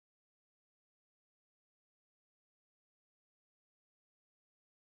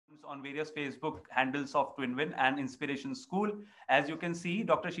on various Facebook handles of TwinWin and Inspiration School. As you can see,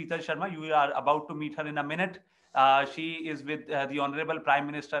 Dr. Sheetal Sharma, you are about to meet her in a minute. She is with the Honorable Prime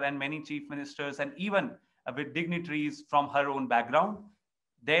Minister and many chief ministers, and even with dignitaries from her own background.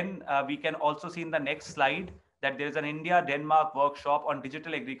 Then we can also see in the next slide that there is an India-Denmark workshop on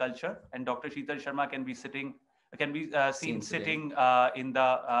digital agriculture, and Dr. Sheetal Sharma can be seen sitting in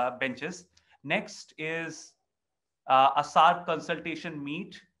the benches. Next is a SARC consultation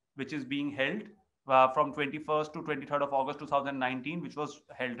meet, which is being held from 21st to 23rd of August 2019, which was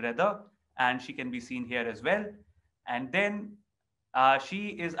held rather, and she can be seen here as well. And then she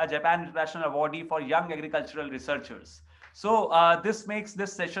is a Japan International Awardee for Young Agricultural Researchers. So this makes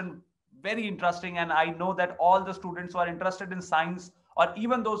this session very interesting, and I know that all the students who are interested in science, or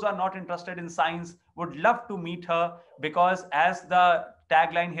even those who are not interested in science, would love to meet her, because as the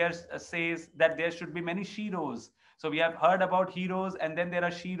tagline here says, that there should be many sheroes. So we have heard about heroes, and then there are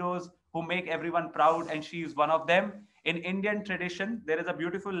sheroes who make everyone proud, and she is one of them. In Indian tradition, there is a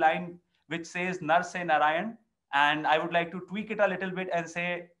beautiful line which says Nar se Narayan, and I would like to tweak it a little bit and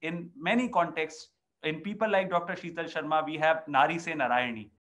say, in many contexts, in people like Dr. Sheetal Sharma, we have Nari se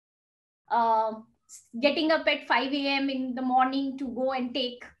Narayani. Getting up at 5 a.m. in the morning to go and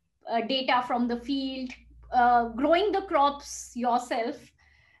take data from the field, growing the crops yourself,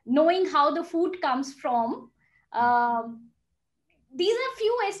 knowing how the food comes from. These are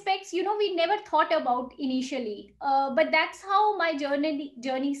few aspects, we never thought about initially, but that's how my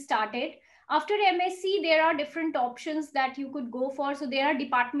journey started. After MSc, there are different options that you could go for. So there are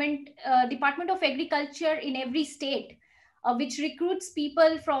Department of Agriculture in every state, which recruits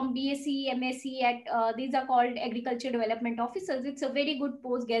people from BSc, MSc at, these are called Agriculture Development Officers. It's a very good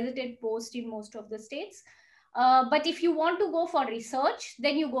post, gazetted post in most of the states. But if you want to go for research,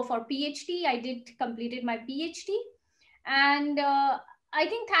 then you go for PhD. I completed my PhD. And I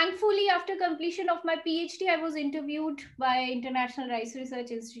think thankfully, after completion of my PhD, I was interviewed by International Rice Research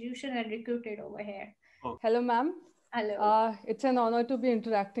Institution and recruited over here. Oh. Hello, ma'am. Hello. It's an honor to be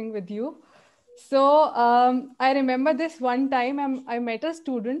interacting with you. So I remember this one time I met a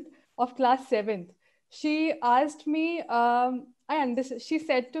student of class 7th. She asked me, she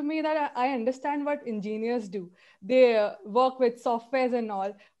said to me that I understand what engineers do. They work with softwares and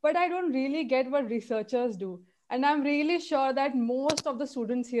all, but I don't really get what researchers do. And I'm really sure that most of the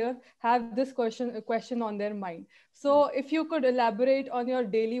students here have this question on their mind. So if you could elaborate on your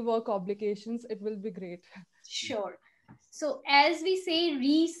daily work obligations, it will be great. Sure. So as we say,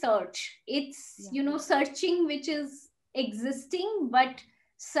 research, it's, searching which is existing, but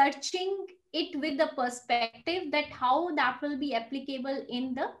searching it with the perspective that how that will be applicable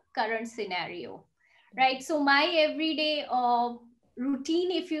in the current scenario, right? So my everyday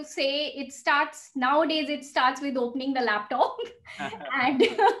routine, if you say, nowadays it starts with opening the laptop and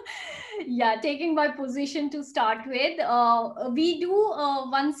taking my position to start with. We do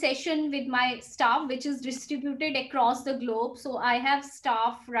one session with my staff, which is distributed across the globe. So I have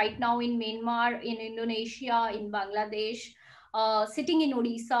staff right now in Myanmar, in Indonesia, in Bangladesh, sitting in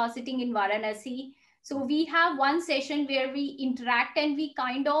Odisha, sitting in Varanasi. So we have one session where we interact and we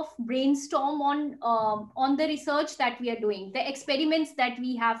kind of brainstorm on the research that we are doing, the experiments that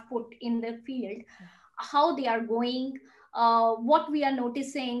we have put in the field, how they are going, what we are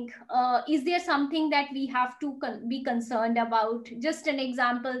noticing. Is there something that we have to be concerned about? Just an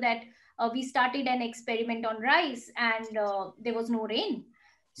example that we started an experiment on rice and there was no rain.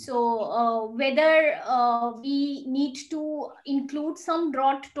 So whether we need to include some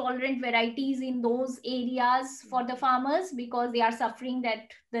drought tolerant varieties in those areas for the farmers, because they are suffering that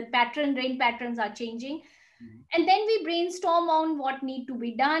the rain patterns are changing. And then we brainstorm on what need to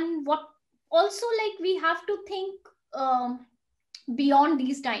be done. What also, like, we have to think beyond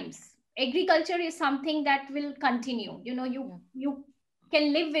these times. Agriculture is something that will continue. You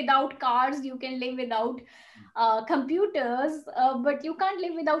can live without cars, you can live without computers, but you can't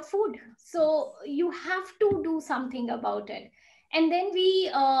live without food. So you have to do something about it. And then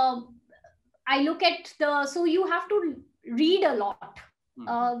I look at so you have to read a lot.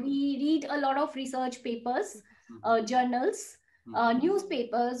 We read a lot of research papers, journals,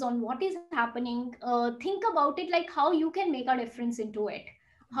 newspapers on what is happening. Think about it, like how you can make a difference into it,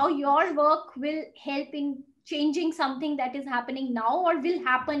 how your work will help in changing something that is happening now or will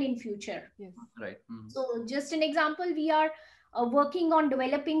happen in future. Yes. Right. So just an example, we are working on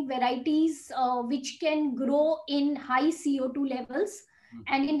developing varieties which can grow in high CO2 levels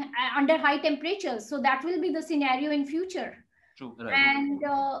and in under high temperatures. So that will be the scenario in future. True. Right. And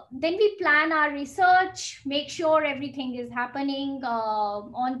then we plan our research, make sure everything is happening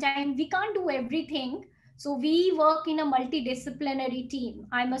on time. We can't do everything. So we work in a multidisciplinary team.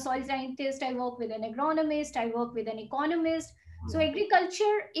 I'm a soil scientist, I work with an agronomist, I work with an economist. So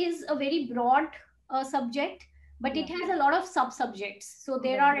agriculture is a very broad subject, but it has a lot of sub-subjects. So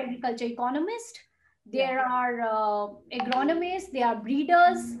there are agriculture economists, there are agronomists, there are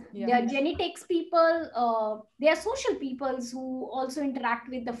breeders, there are genetics people, there are social peoples who also interact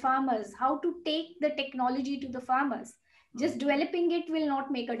with the farmers, how to take the technology to the farmers. Just developing it will not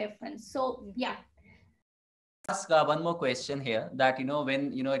make a difference. So yeah. Ask one more question here, that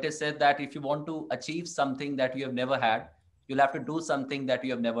when it is said that if you want to achieve something that you have never had, you'll have to do something that you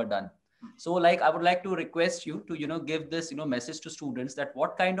have never done. So like I would like to request you to give this message to students, that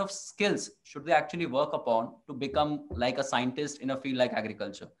what kind of skills should they actually work upon to become like a scientist in a field like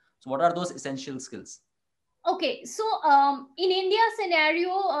agriculture. So what are those essential skills? Okay, so in India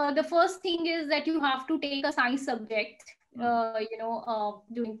scenario, the first thing is that you have to take a science subject,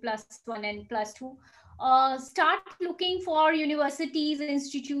 doing +1 and +2. Start looking for universities and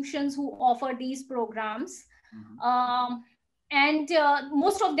institutions who offer these programs. And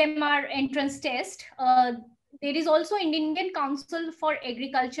most of them are entrance test. There is also Indian Council for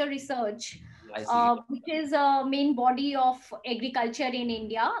Agriculture Research, which is a main body of agriculture in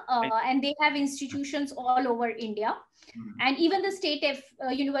India, and they have institutions all over India, and even the state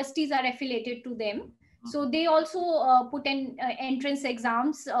universities are affiliated to them. So they also put in entrance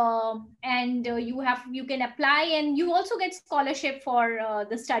exams, and you can apply, and you also get scholarship for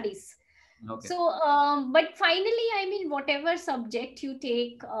the studies. Okay. So, but finally, I mean, whatever subject you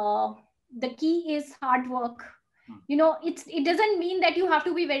take, the key is hard work. It doesn't mean that you have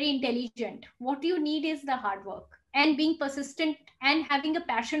to be very intelligent. What you need is the hard work and being persistent and having a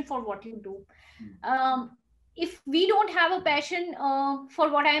passion for what you do. If we don't have a passion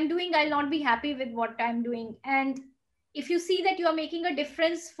for what I'm doing, I'll not be happy with what I'm doing. And if you see that you are making a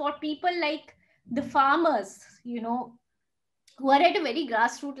difference for people like the farmers, who are at a very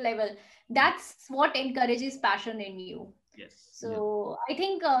grassroots level, that's what encourages passion in you. Yes. So I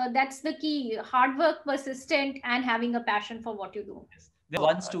think that's the key: hard work, persistent, and having a passion for what you do. Yes. There's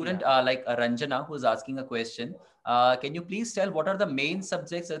one student like Ranjana who is asking a question. Can you please tell what are the main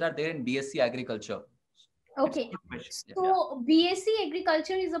subjects that are there in BSc Agriculture? Okay, so BSc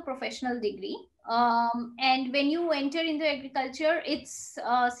Agriculture is a professional degree, and when you enter into agriculture, it's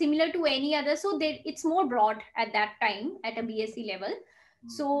similar to any other. So it's more broad at that time at a BSc level.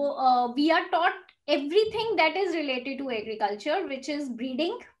 So we are taught everything that is related to agriculture, which is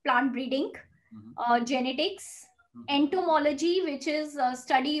breeding, plant breeding, genetics, entomology, which is a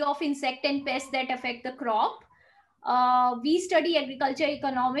study of insect and pests that affect the crop. We study agriculture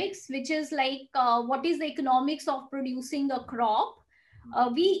economics, which is like what is the economics of producing a crop.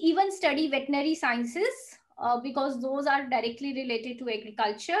 We even study veterinary sciences because those are directly related to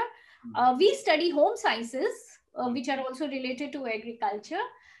agriculture. We study home sciences, which are also related to agriculture.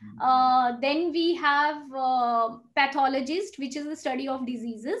 Then we have pathologist, which is the study of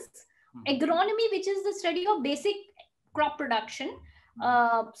diseases. Agronomy, which is the study of basic crop production.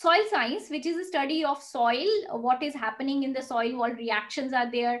 Soil science, which is the study of soil, what is happening in the soil, what reactions are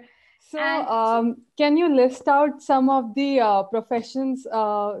there. So can you list out some of the professions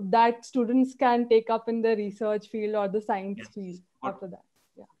that students can take up in the research field or the science field after that?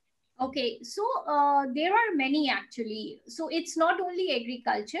 Okay, so there are many actually. So it's not only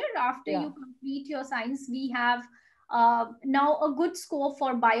agriculture. After you complete your science, we have now a good scope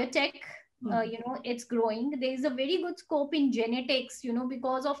for biotech. It's growing. There is a very good scope in genetics,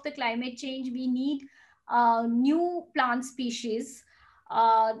 because of the climate change, we need new plant species.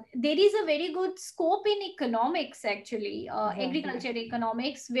 There is a very good scope in economics, actually, agriculture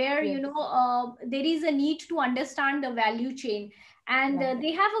economics, where, there is a need to understand the value chain. And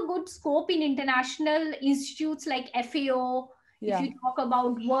they have a good scope in international institutes like FAO, if you talk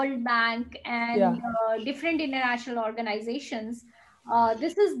about World Bank and different international organizations,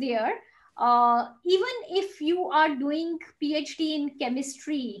 this is there. Even if you are doing PhD in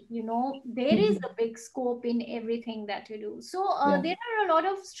chemistry, there is a big scope in everything that you do. So there are a lot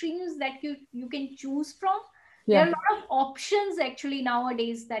of streams that you can choose from. There are a lot of options actually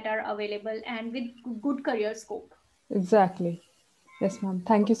nowadays that are available and with good career scope. Exactly. Yes, ma'am.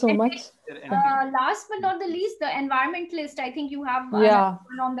 Thank you so much. Last but not the least, the environmentalist. I think you have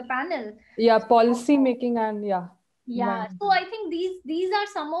one on the panel. Yeah, policy making and so I think these are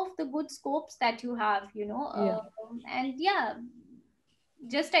some of the good scopes that you have, and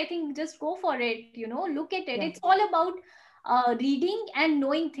I think just go for it, look at it. It's all about reading and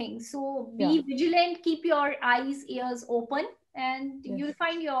knowing things. So be vigilant, keep your eyes, ears open, and you'll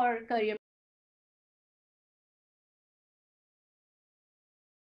find your career